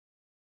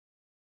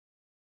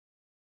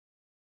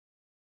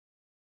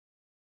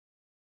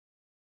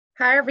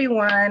Hi,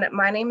 everyone.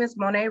 My name is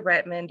Monet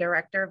Redmond,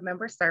 Director of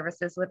Member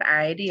Services with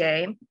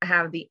IIDA. I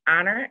have the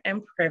honor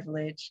and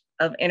privilege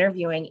of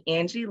interviewing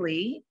Angie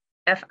Lee,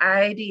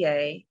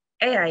 FIIDA,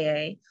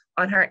 AIA,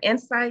 on her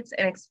insights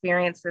and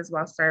experiences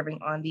while serving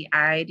on the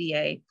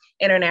IIDA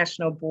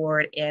International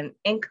Board and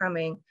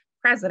incoming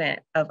president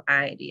of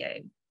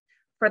IIDA.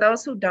 For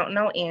those who don't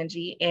know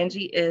Angie,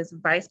 Angie is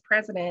Vice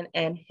President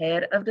and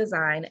Head of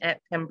Design at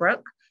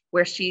Pembroke,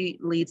 where she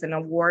leads an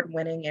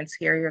award-winning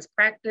interiors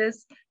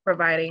practice,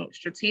 providing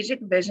strategic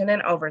vision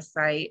and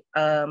oversight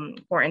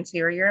for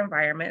interior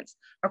environments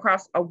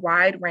across a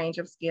wide range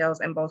of scales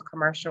in both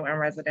commercial and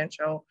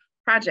residential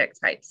project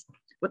types.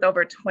 With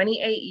over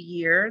 28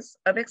 years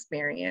of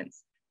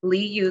experience,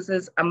 Lee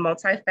uses a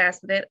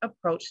multifaceted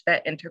approach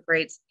that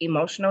integrates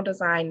emotional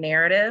design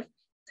narrative,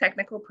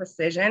 technical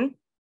precision,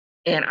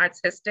 and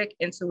artistic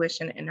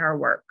intuition in her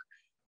work.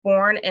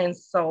 Born in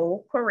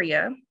Seoul,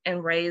 Korea,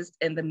 and raised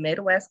in the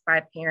Midwest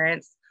by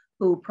parents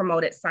who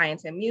promoted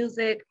science and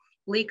music,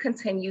 Lee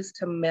continues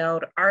to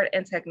meld art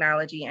and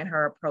technology in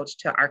her approach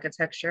to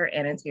architecture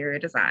and interior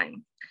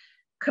design.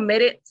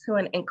 Committed to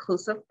an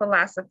inclusive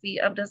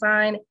philosophy of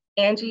design,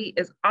 Angie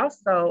is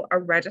also a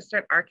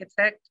registered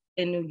architect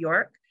in New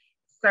York,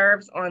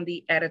 serves on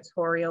the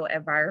editorial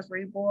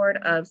advisory board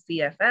of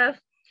CFF,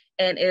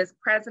 and is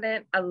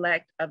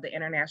president-elect of the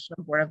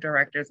International Board of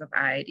Directors of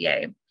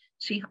IIDA.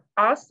 She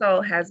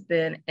also has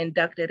been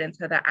inducted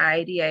into the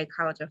IIDA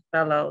College of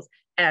Fellows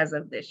as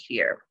of this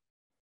year.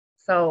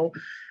 So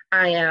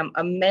I am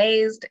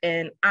amazed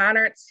and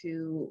honored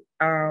to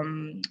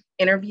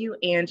interview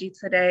Angie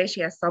today.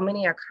 She has so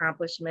many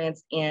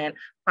accomplishments and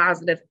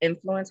positive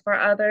influence for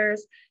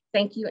others.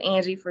 Thank you,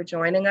 Angie, for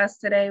joining us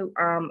today.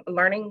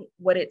 Learning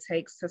what it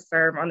takes to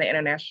serve on the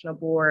International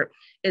Board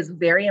is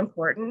very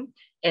important,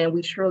 and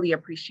we truly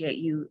appreciate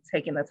you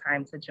taking the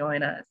time to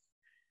join us.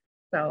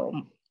 So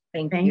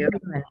thank you.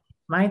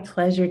 My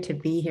pleasure to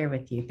be here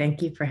with you.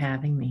 Thank you for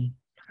having me.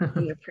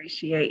 We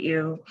appreciate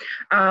you.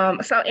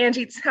 So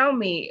Angie, tell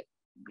me,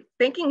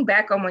 thinking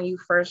back on when you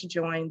first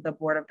joined the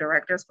board of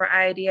directors for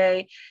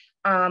IIDA,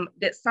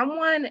 did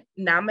someone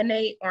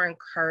nominate or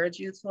encourage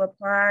you to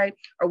apply,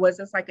 or was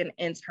this like an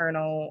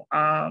internal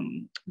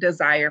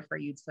desire for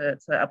you to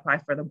apply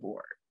for the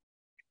board?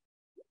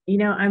 You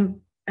know,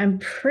 I'm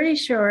pretty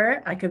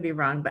sure, I could be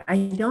wrong, but I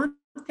don't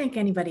think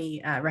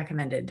anybody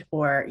recommended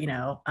or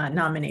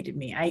nominated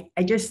me.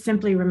 I just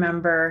simply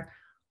remember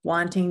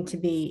wanting to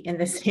be in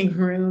the same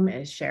room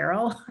as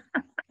Cheryl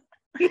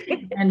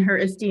and her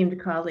esteemed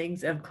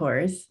colleagues, of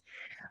course.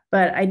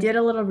 But I did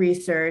a little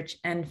research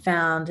and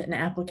found an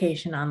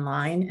application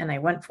online, and I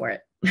went for it.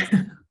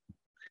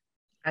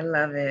 I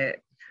love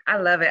it. I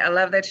love it. I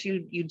love that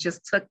you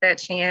just took that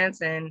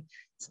chance and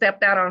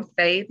stepped out on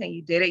faith and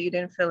you did it. You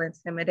didn't feel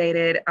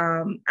intimidated.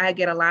 I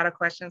get a lot of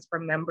questions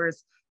from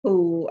members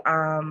who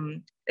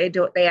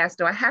they ask,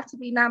 do I have to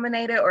be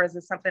nominated, or is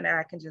it something that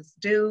I can just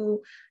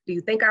do? Do you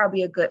think I'll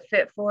be a good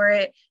fit for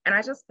it? And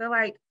I just feel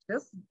like,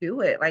 just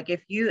do it. Like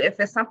if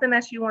it's something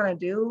that you want to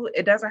do,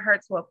 it doesn't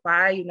hurt to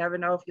apply. You never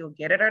know if you'll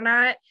get it or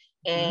not.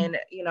 And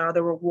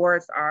the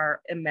rewards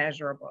are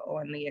immeasurable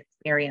and the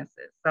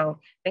experiences. So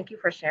thank you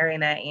for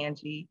sharing that,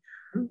 Angie.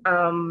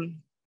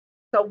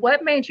 So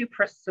what made you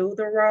pursue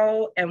the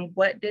role, and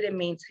what did it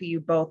mean to you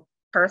both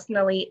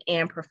personally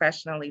and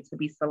professionally to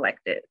be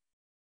selected?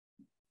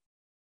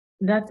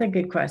 That's a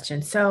good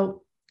question.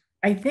 So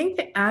I think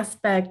the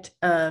aspect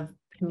of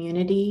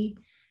community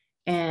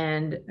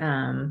and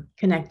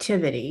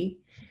connectivity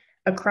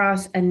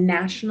across a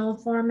national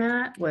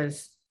format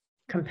was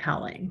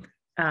compelling.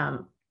 I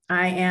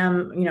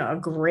am, a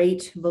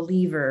great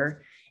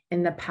believer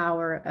in the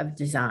power of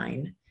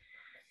design.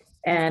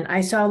 And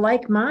I saw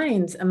like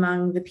minds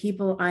among the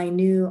people I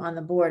knew on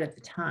the board at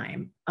the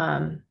time.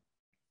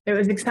 It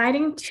was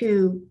exciting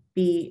to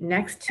be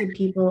next to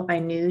people I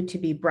knew to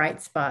be bright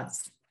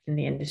spots in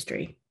the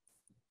industry.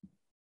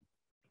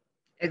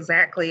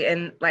 Exactly.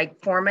 And like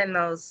forming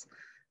those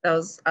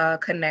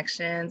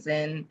connections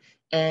and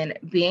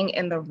being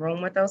in the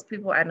room with those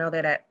people, I know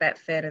that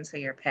fed into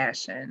your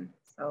passion.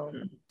 So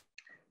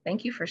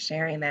thank you for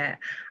sharing that.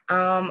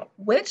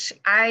 Which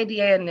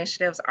IIDA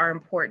initiatives are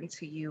important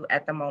to you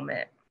at the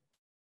moment?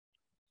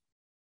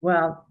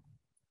 Well,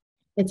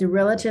 it's a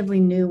relatively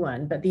new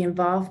one, but the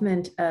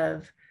involvement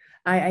of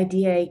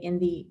IIDA in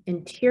the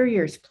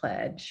Interiors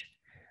Pledge,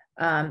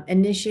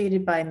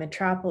 initiated by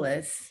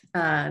Metropolis,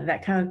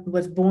 that kind of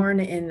was born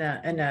in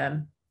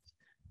a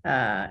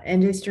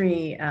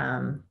industry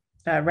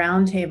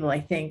roundtable,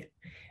 I think,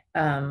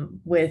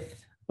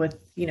 with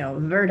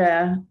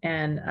Verda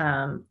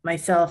and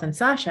myself and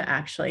Sasha,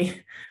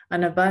 actually,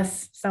 on a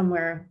bus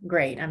somewhere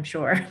great, I'm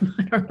sure.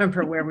 I don't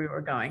remember where we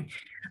were going.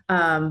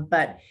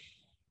 But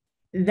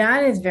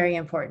that is very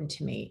important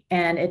to me.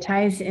 And it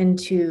ties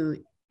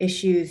into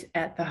issues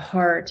at the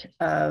heart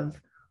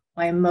of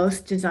why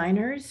most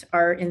designers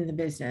are in the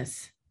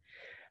business.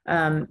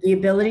 The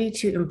ability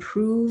to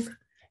improve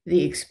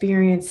the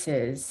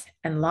experiences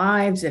and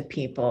lives of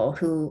people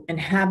who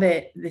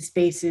inhabit the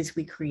spaces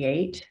we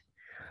create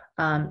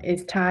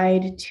is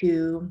tied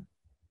to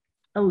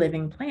a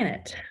living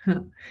planet.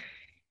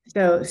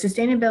 So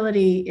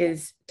sustainability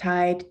is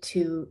tied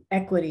to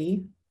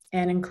equity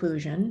and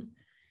inclusion.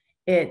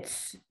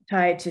 It's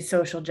tied to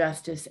social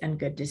justice and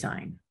good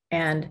design.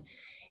 And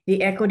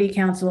the Equity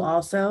Council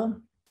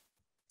also,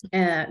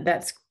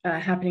 that's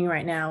happening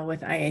right now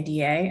with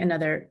IIDA,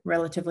 another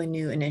relatively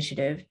new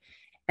initiative.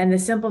 And the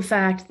simple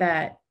fact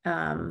that,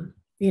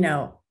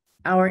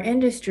 our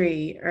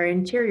industry, our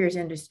interiors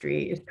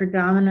industry, is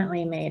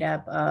predominantly made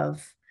up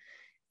of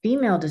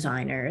female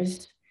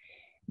designers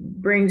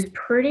brings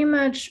pretty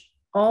much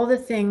all the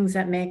things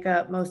that make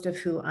up most of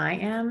who I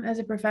am as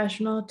a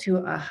professional to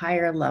a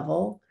higher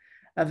level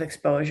of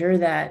exposure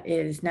that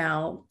is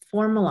now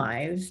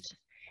formalized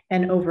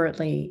and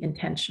overtly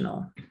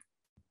intentional.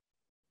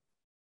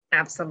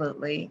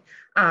 Absolutely.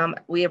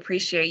 We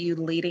appreciate you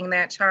leading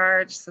that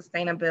charge.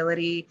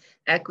 Sustainability,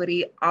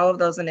 equity, all of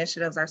those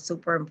initiatives are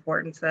super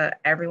important to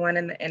everyone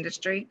in the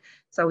industry.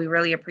 So we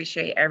really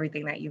appreciate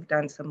everything that you've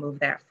done to move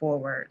that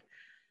forward.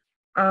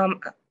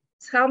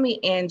 Tell me,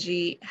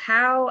 Angie,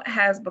 how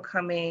has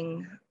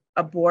becoming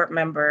a board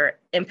member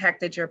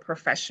impacted your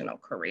professional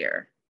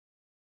career?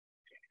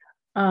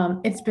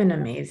 It's been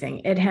amazing.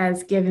 It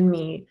has given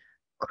me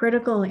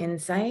critical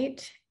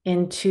insight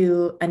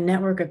into a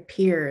network of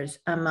peers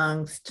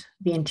amongst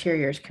the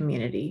interiors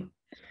community.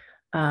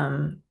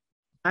 I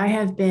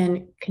have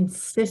been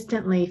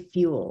consistently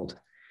fueled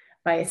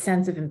by a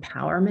sense of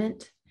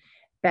empowerment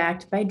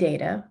backed by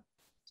data.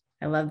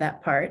 I love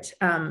that part.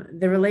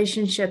 The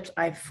relationships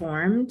I've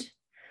formed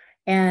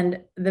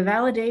and the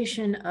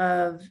validation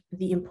of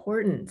the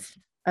importance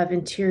of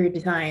interior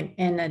design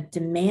in a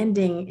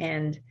demanding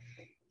and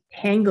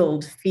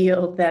tangled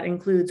field that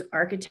includes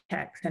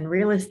architects and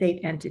real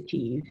estate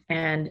entities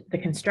and the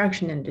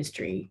construction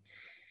industry.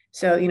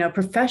 So,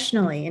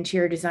 professionally,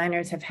 interior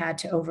designers have had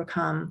to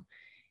overcome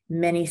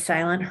many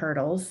silent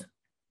hurdles,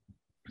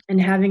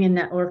 and having a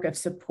network of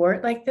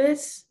support like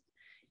this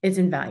is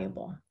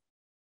invaluable.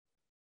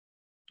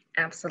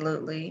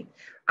 Absolutely.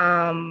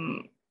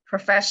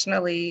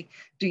 Professionally,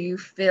 do you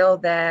feel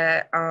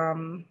that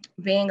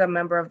being a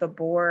member of the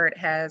board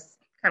has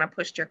kind of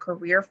pushed your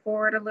career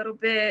forward a little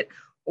bit,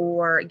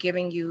 or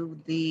giving you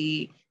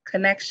the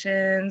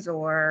connections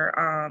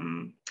or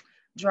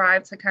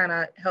drive to kind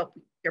of help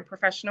your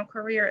professional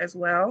career as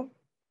well?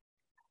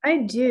 I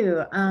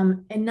do,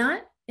 and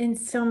not in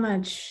so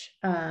much,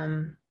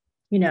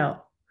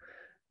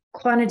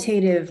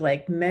 quantitative,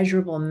 like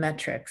measurable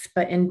metrics,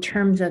 but in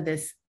terms of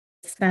this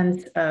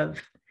sense of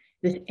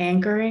this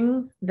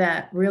anchoring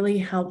that really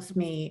helps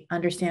me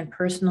understand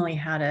personally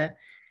how to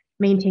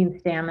maintain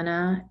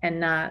stamina and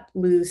not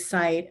lose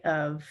sight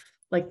of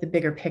like the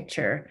bigger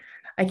picture.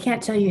 I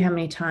can't tell you how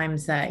many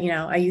times that,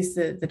 I use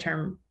the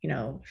term,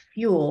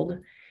 fueled,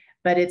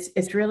 but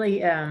it's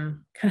really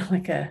kind of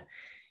like a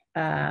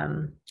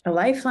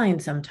lifeline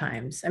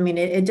sometimes. I mean,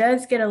 it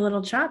does get a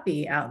little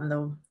choppy out in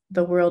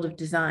the world of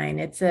design.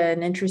 It's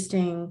an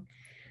interesting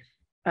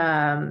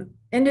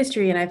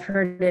industry, and I've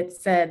heard it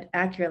said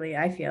accurately,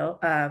 I feel,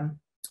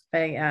 by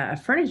a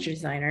furniture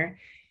designer,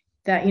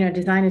 that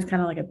design is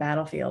kind of like a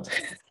battlefield.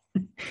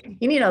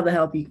 You need all the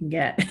help you can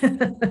get.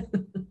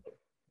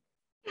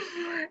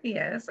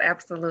 Yes,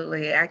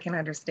 absolutely. I can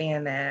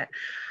understand that.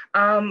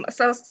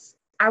 So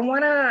I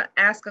want to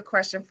ask a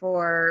question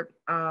for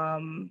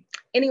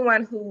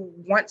anyone who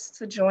wants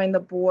to join the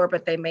board,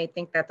 but they may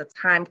think that the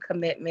time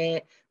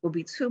commitment will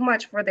be too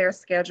much for their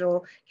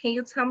schedule. Can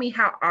you tell me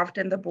how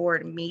often the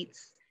board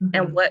meets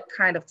and what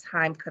kind of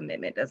time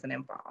commitment does it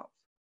involve?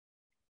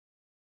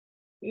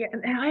 Yeah,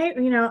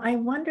 I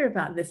wonder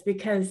about this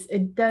because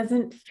it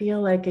doesn't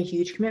feel like a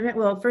huge commitment.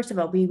 Well, first of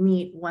all, we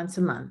meet once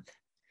a month.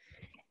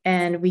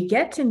 And we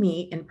get to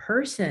meet in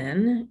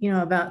person,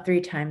 about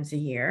 3 times a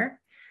year.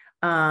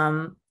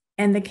 And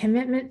the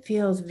commitment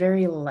feels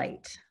very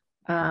light.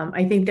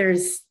 I think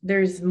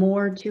there's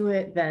more to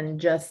it than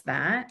just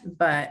that,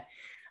 but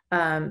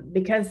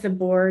because the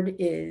board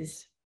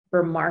is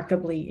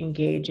remarkably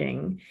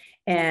engaging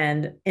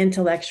and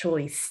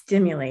intellectually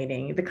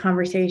stimulating, the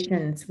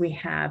conversations we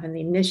have and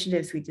the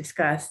initiatives we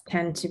discuss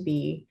tend to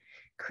be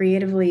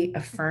creatively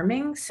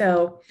affirming.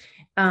 So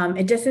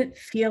it doesn't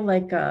feel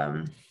like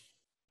a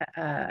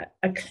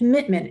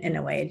commitment in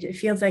a way. It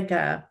feels like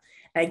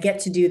I get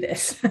to do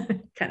this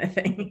kind of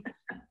thing.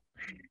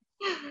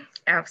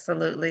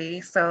 Absolutely.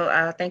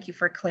 So thank you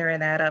for clearing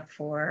that up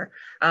for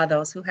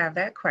those who have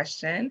that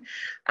question.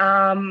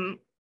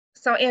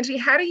 So Angie,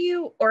 how do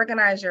you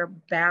organize your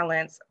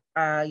balance,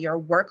 your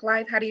work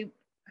life? How do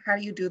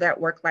you do that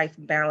work-life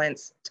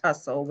balance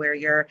tussle where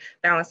you're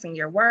balancing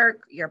your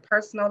work, your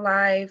personal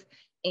life,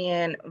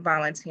 and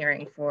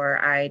volunteering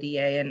for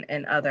IIDA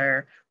and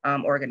other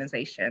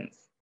organizations?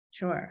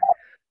 Sure.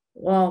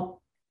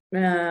 Well,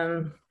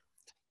 my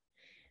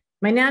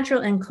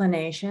natural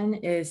inclination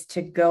is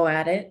to go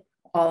at it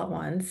all at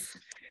once,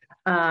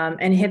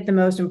 and hit the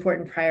most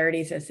important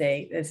priorities as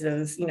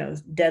those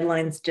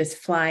deadlines just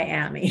fly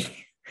at me.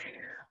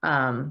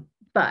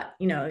 But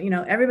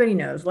everybody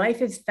knows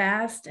life is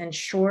fast and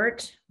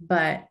short,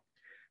 but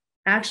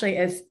Actually,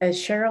 as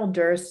Cheryl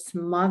Durst's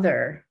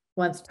mother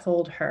once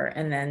told her,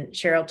 and then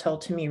Cheryl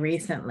told to me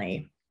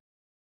recently,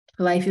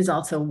 life is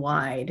also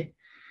wide.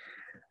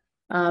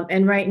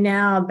 And right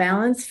now,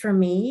 balance for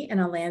me in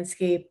a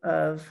landscape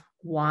of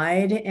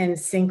wide and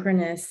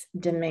synchronous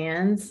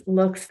demands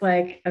looks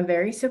like a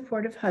very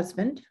supportive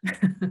husband,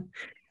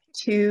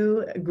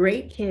 two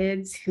great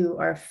kids who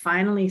are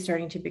finally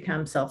starting to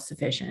become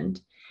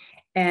self-sufficient,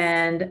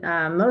 and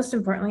most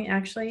importantly,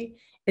 actually,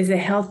 is a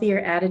healthier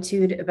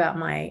attitude about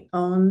my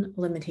own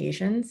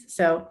limitations.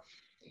 So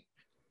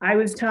I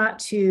was taught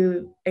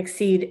to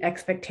exceed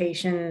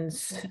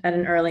expectations at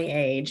an early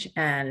age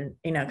and,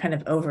 kind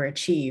of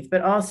overachieve,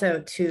 but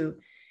also to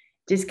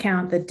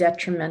discount the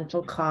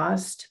detrimental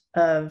cost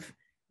of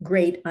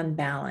great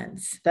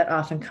unbalance that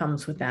often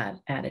comes with that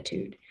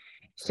attitude.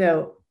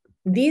 So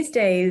these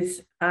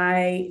days,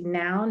 I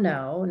now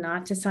know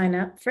not to sign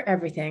up for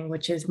everything,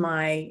 which is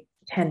my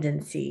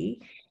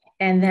tendency,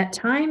 and that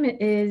time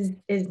is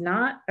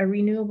not a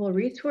renewable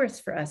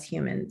resource for us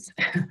humans.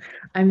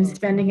 I'm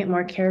spending it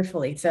more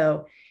carefully.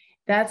 So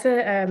that's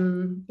a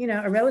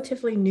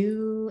relatively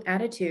new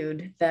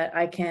attitude that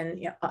I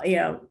can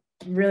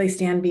really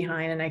stand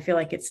behind, and I feel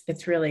like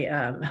it's really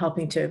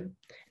helping to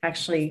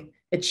actually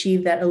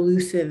achieve that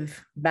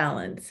elusive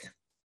balance.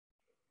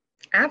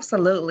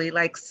 Absolutely.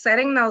 Like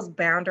setting those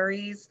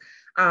boundaries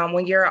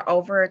when you're an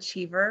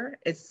overachiever,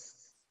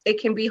 it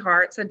can be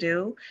hard to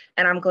do.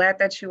 And I'm glad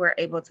that you were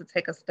able to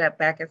take a step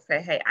back and say,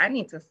 hey, I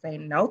need to say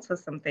no to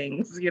some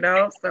things, you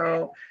know?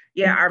 So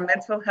yeah, our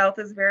mental health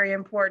is very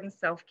important.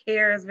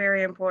 Self-care is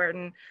very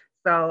important.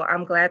 So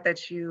I'm glad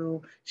that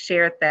you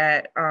shared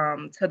that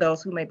to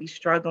those who may be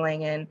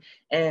struggling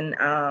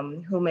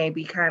and who may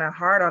be kind of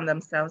hard on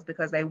themselves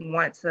because they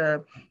want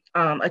to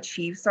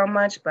achieve so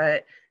much,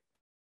 but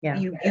Yeah.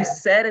 you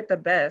said it the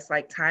best,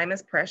 like time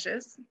is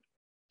precious,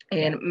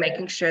 and Yeah.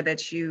 making sure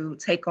that you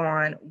take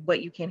on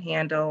what you can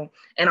handle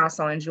and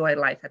also enjoy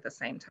life at the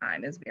same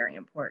time is very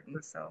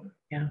important. So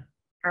Yeah.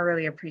 I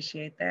really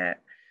appreciate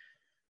that.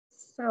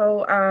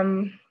 So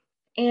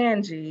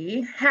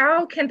Angie,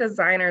 how can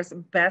designers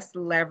best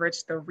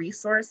leverage the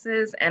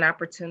resources and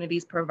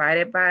opportunities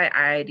provided by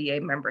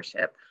IIDA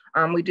membership?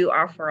 We do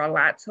offer a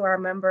lot to our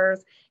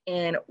members,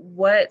 and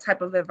what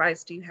type of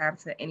advice do you have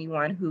to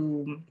anyone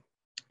who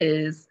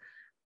is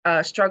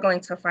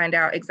struggling to find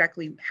out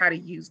exactly how to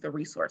use the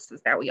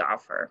resources that we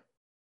offer?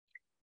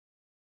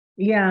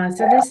 Yeah.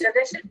 So this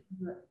is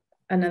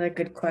another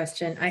good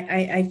question.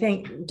 I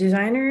think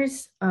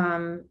designers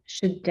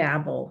should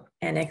dabble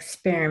and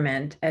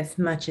experiment as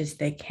much as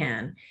they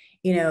can.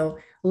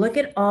 Look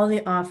at all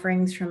the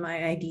offerings from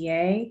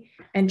IIDA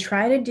and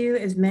try to do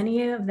as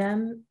many of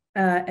them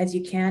as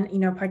you can.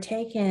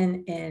 Partake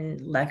in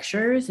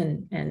lectures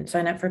and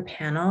sign up for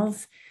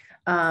panels,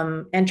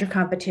 enter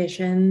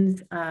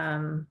competitions,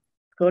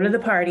 go to the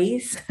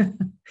parties, and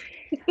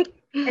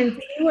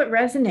see what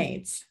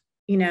resonates,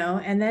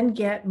 and then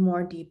get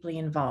more deeply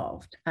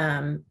involved.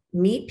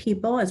 Meet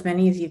people, as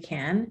many as you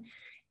can,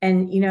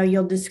 and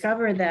you'll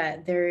discover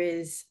that there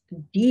is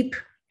deep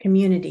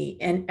community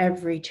in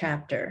every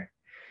chapter.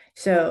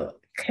 So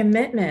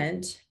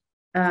commitment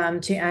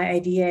to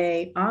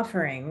IIDA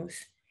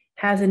offerings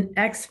has an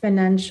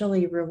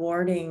exponentially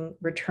rewarding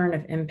return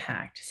of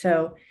impact.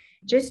 So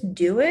just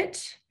do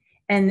it,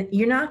 and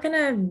you're not going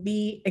to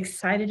be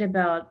excited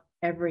about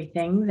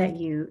everything that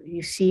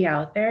you see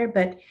out there,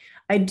 but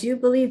I do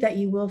believe that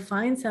you will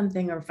find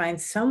something or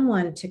find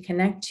someone to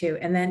connect to,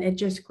 and then it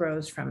just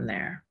grows from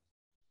there.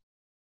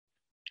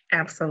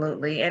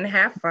 Absolutely, and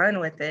have fun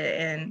with it.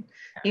 And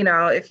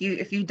if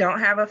you don't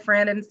have a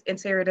friend in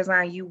interior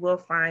design, you will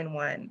find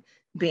one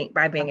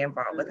by being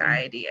involved with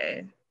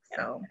IIDA.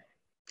 So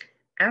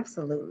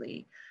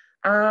absolutely.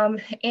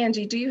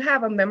 Angie, do you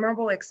have a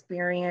memorable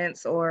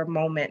experience or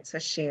moment to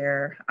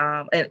share?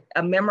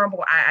 A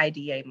memorable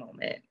IIDA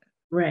moment?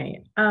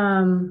 Right.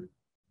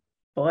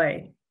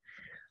 Boy,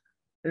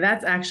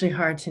 that's actually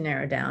hard to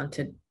narrow down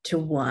to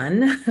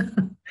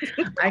one.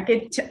 I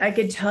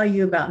could tell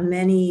you about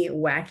many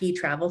wacky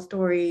travel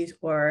stories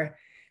or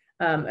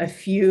a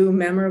few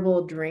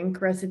memorable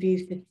drink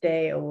recipes to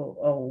stay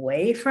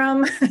away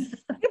from.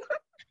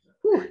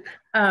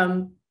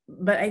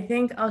 But I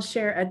think I'll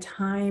share a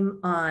time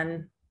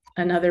on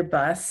another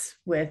bus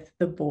with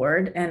the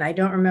board, and I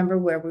don't remember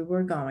where we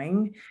were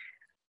going,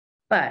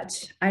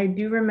 but I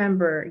do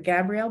remember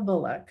Gabrielle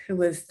Bullock, who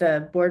was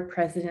the board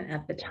president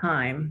at the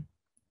time,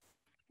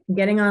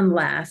 getting on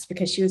last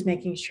because she was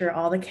making sure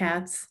all the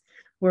cats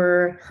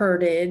were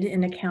herded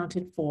and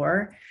accounted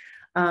for.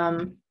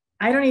 I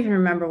don't even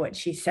remember what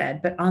she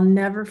said, but I'll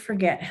never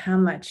forget how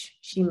much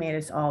she made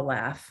us all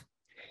laugh.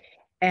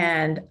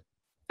 And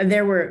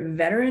there were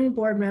veteran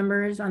board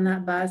members on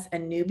that bus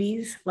and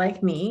newbies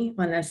like me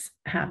when this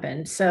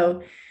happened.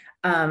 So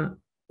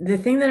the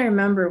thing that I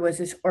remember was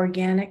this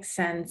organic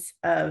sense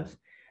of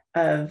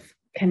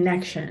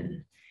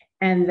connection,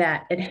 and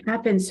that it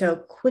happened so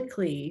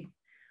quickly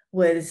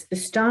was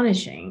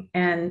astonishing.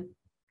 And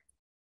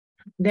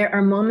there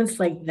are moments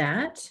like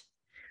that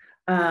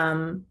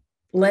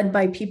led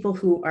by people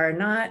who are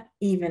not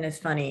even as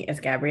funny as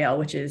Gabrielle,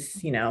 which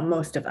is,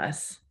 most of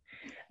us.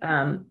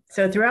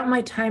 So throughout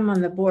my time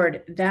on the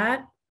board,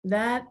 that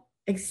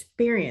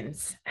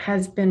experience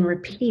has been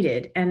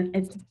repeated, and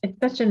it's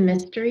such a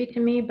mystery to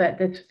me. But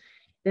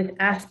this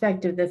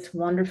aspect of this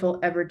wonderful,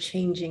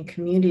 ever-changing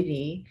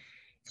community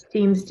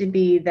seems to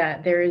be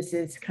that there is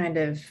this kind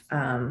of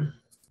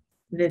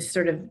this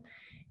sort of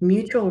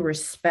mutual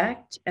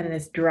respect and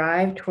this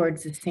drive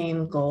towards the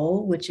same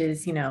goal, which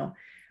is,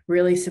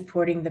 really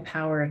supporting the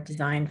power of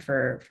design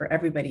for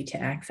everybody to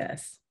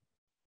access.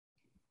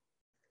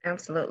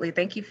 Absolutely.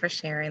 Thank you for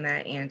sharing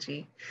that,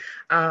 Angie.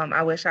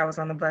 I wish I was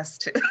on the bus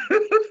too.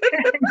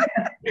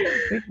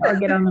 We all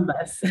get on the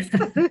bus.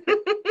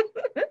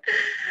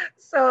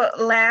 So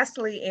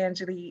lastly,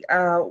 Angie,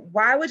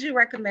 why would you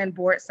recommend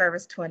board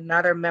service to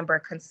another member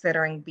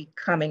considering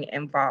becoming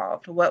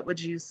involved? What would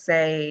you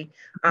say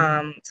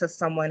to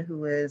someone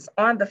who is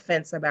on the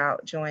fence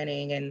about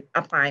joining and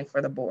applying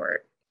for the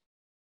board?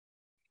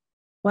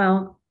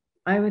 Well,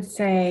 I would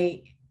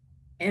say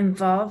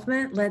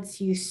involvement lets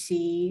you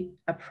see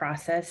a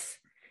process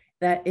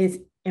that is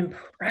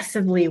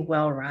impressively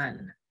well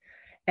run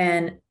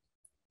and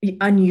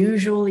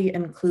unusually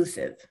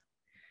inclusive.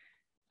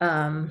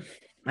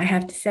 I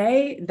have to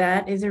say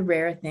that is a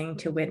rare thing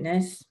to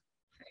witness.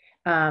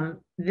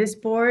 This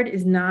board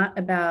is not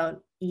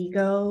about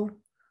ego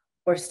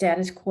or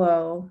status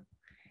quo.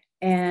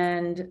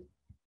 And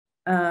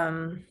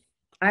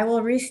I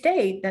will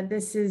restate that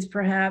this is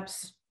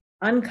perhaps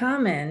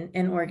uncommon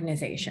in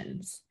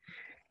organizations.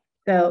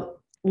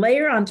 So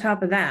layer on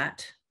top of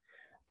that,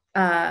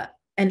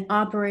 an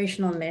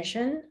operational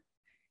mission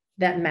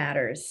that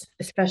matters,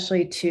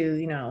 especially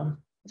to,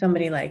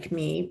 somebody like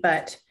me,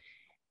 but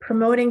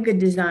promoting good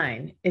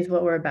design is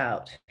what we're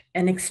about,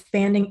 and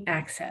expanding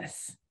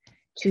access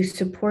to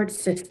support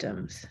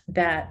systems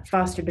that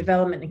foster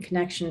development and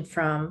connection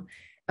for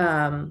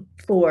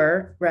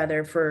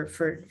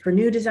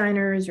new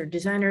designers or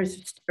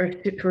designers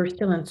who are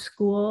still in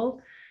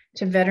school,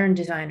 to veteran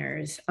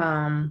designers,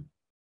 and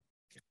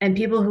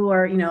people who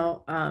are,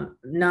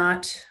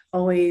 not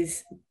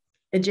always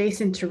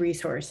adjacent to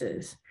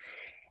resources.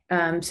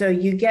 So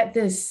you get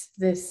this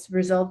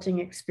resulting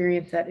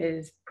experience that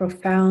is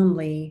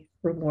profoundly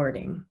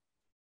rewarding.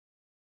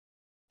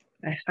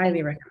 I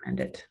highly recommend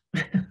it.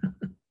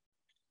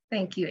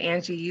 Thank you,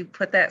 Angie. You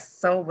put that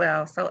so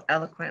well, so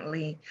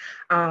eloquently.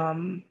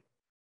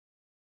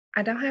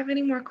 I don't have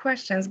any more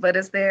questions, but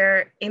is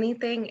there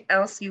anything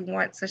else you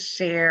want to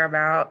share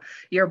about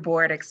your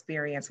board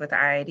experience with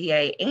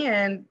IIDA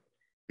and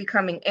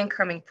becoming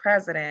incoming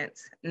president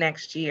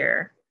next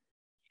year?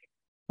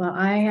 Well,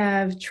 I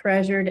have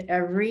treasured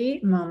every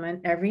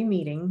moment, every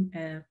meeting.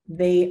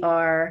 They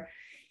are,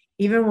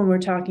 even when we're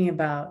talking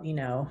about,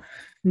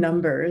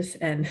 numbers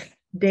and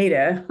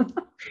data,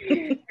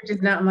 which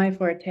is not my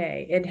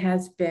forte, it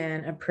has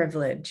been a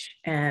privilege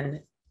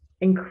and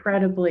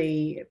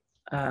incredibly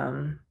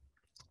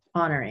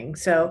honoring.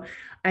 So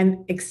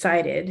I'm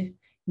excited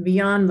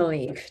beyond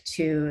belief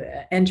to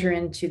enter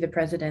into the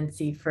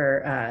presidency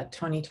for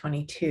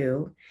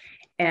 2022.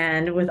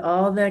 And with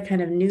all the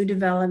kind of new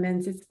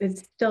developments,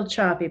 it's still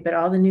choppy, but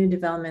all the new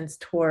developments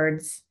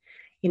towards,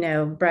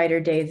 brighter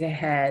days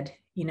ahead,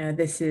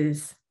 this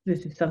is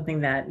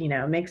something that,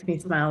 makes me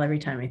smile every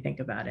time I think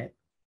about it.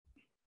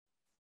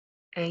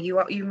 And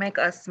you make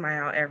us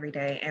smile every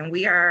day. And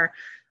we are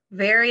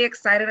very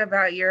excited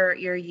about your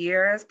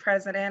year as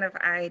president of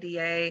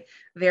IIDA.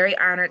 Very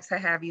honored to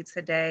have you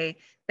today.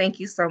 Thank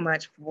you so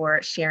much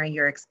for sharing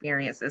your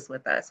experiences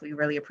with us. We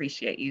really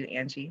appreciate you,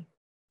 Angie.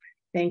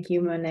 Thank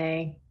you,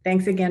 Monet.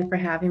 Thanks again for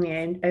having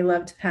me. I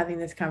loved having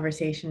this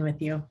conversation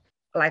with you.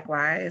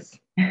 Likewise.